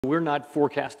We're not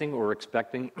forecasting or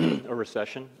expecting a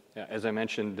recession. As I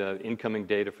mentioned, incoming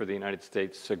data for the United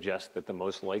States suggests that the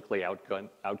most likely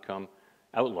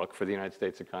outlook for the United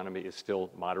States economy is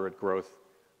still moderate growth,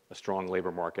 a strong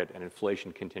labor market, and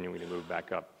inflation continuing to move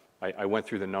back up. I went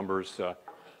through the numbers.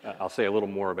 I'll say a little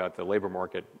more about the labor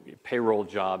market. Payroll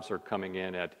jobs are coming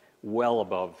in at well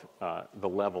above the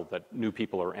level that new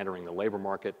people are entering the labor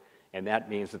market, and that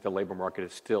means that the labor market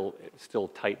is still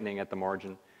tightening at the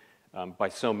margin. By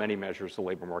so many measures, the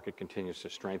labor market continues to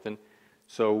strengthen.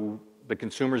 So the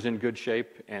consumer's in good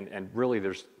shape, and really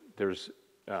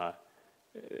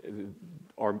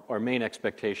our main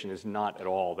expectation is not at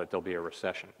all that there'll be a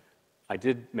recession. I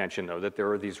did mention, though, that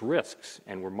there are these risks,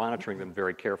 and we're monitoring them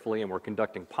very carefully, and we're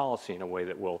conducting policy in a way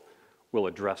that will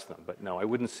address them. But no, I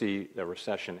wouldn't see a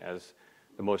recession as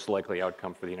the most likely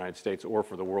outcome for the United States or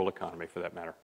for the world economy, for that matter.